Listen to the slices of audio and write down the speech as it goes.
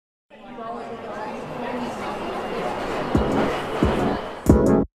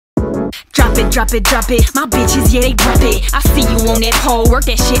drop it. My bitches, yeah, they drop it. I see you on that pole, work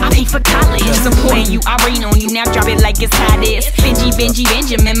that shit, I pay for college. Supporting you, I rain on you, now drop it like it's hottest.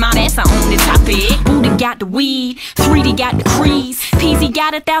 Benjamin, my ass, I own the topic. Booty got the weed, 3D got the crease, PZ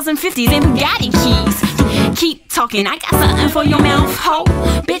got 1,050s and Bugatti keys. Keep talking, I got something for your mouth, ho.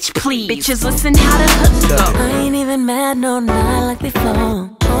 Bitch, please. Bitches, listen how the hooks go. I ain't even mad, no, not like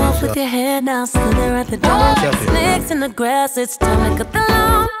before. Off with your head now, still there at the door. Snakes in the grass, it's time to cut the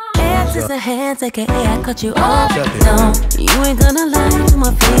lawn. Is a hands, aka I cut you off. No, you ain't gonna lie to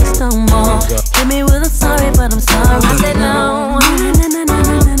my face no more. Hit me with a sorry, but I'm sorry. I said no.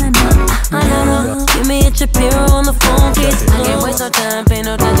 No. Give me a Shapiro on the phone, please. I can't waste no time, pay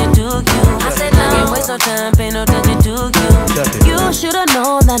no attention to you. I said no. I can't waste no time, pay no attention to you. You should've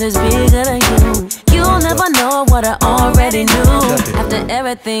known that it's bigger than you. You'll never know what I already knew. After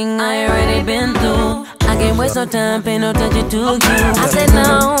everything I already been through, I can't waste no time, pay no attention to you. I said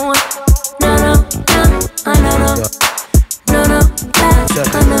no. No,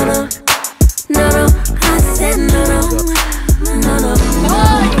 I said no.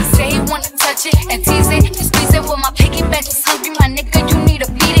 Say you wanna touch it and tease it, just squeeze it with my piggy bank. Just hungry, my nigga, you need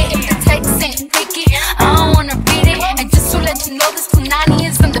to beat it. If the text ain't picky, I don't wanna read it. And just to let you know, this Punani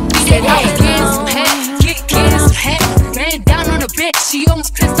is undefeated. Hey, get some head, get some head. Ran down on a bitch, she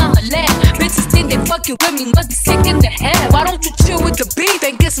almost pissed on her leg. Bitches think they fucking with me, must be sick in the head. Why don't you chill with the beef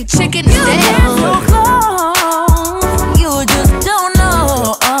and get some chicken instead? So close, you just don't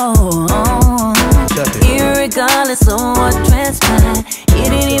know. Irregardless of what transpired, you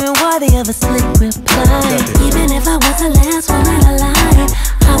didn't even worthy of a slick reply. Even if I was the last one that I lied,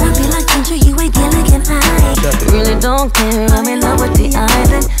 I would be like, don't you ain't Gilligan Eye. Really don't care, I'm in love with the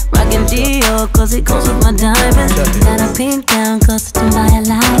island. Rockin' Dior, cause it goes with my diamonds. Got a pink gown, custom by a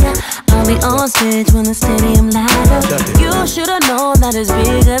liar. I'll be on stage when the stadium light up. You should've known that it's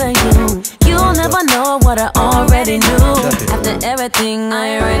bigger than you. You'll never know what I already knew. After everything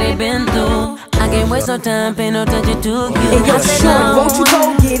I already been through, I can't waste no time, pay no attention to you. Hey yo, short, won't you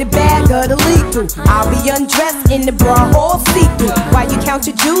go get a bag of the lethal? I'll be undressed in the bra all see-through. While you count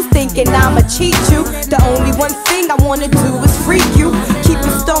your juice, thinking I'ma cheat you. The only one thing I wanna do is freak you. Keep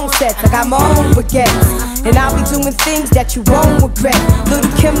your stone sets, I got my own baguettes. And I'll be doing things that you won't regret.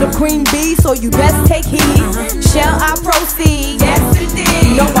 Little Kim the queen bee, so you best take heed. Shall I proceed? Yes indeed.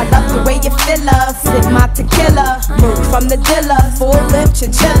 You know I love the way you feel her. Sip my tequila, move from the dealer. Full lip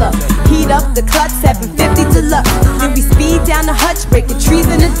chinchilla, heat up the clutch, 750 deluxe. Then we speed down the hutch, breaking trees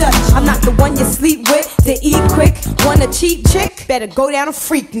in the Dutch. I'm not the one you sleep with, to eat quick. Want a cheap chick? Better go down a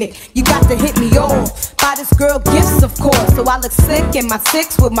freak nick. You got to hit me off. Buy this girl gifts, of course, so I look slick in my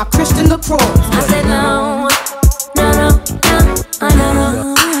six with my Christian LaCroix. I said no, no, I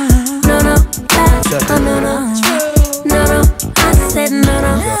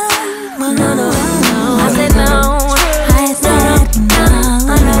said no, I said no.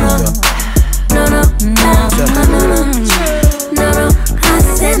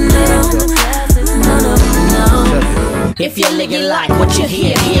 If you're licking like what you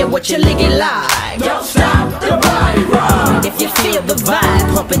hear what you're licking like. Don't stop the body rock. If you feel the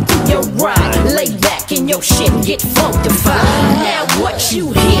vibe pumping through your ride, lay back in your shit and get funkified. Now what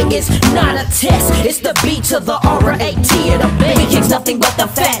you hear is not a test, it's the B to the R-A-T of the B. Kicks nothing but the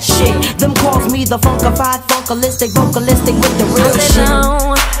fat shit. Them calls me the funkified, funkalistic, vocalistic with the real shit.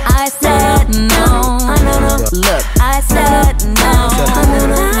 No, I said no. Look, I said no. I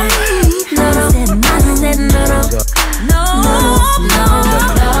said no.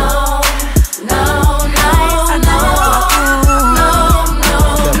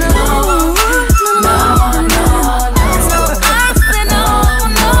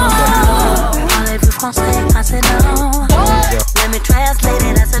 I said no. Let me translate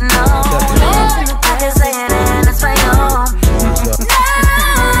it. I said no. I can say it in Espanol.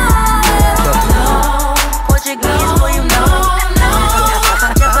 No. Portuguese, boy, you know.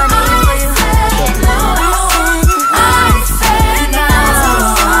 Japanese, boy, you I said no.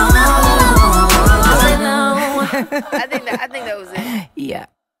 I think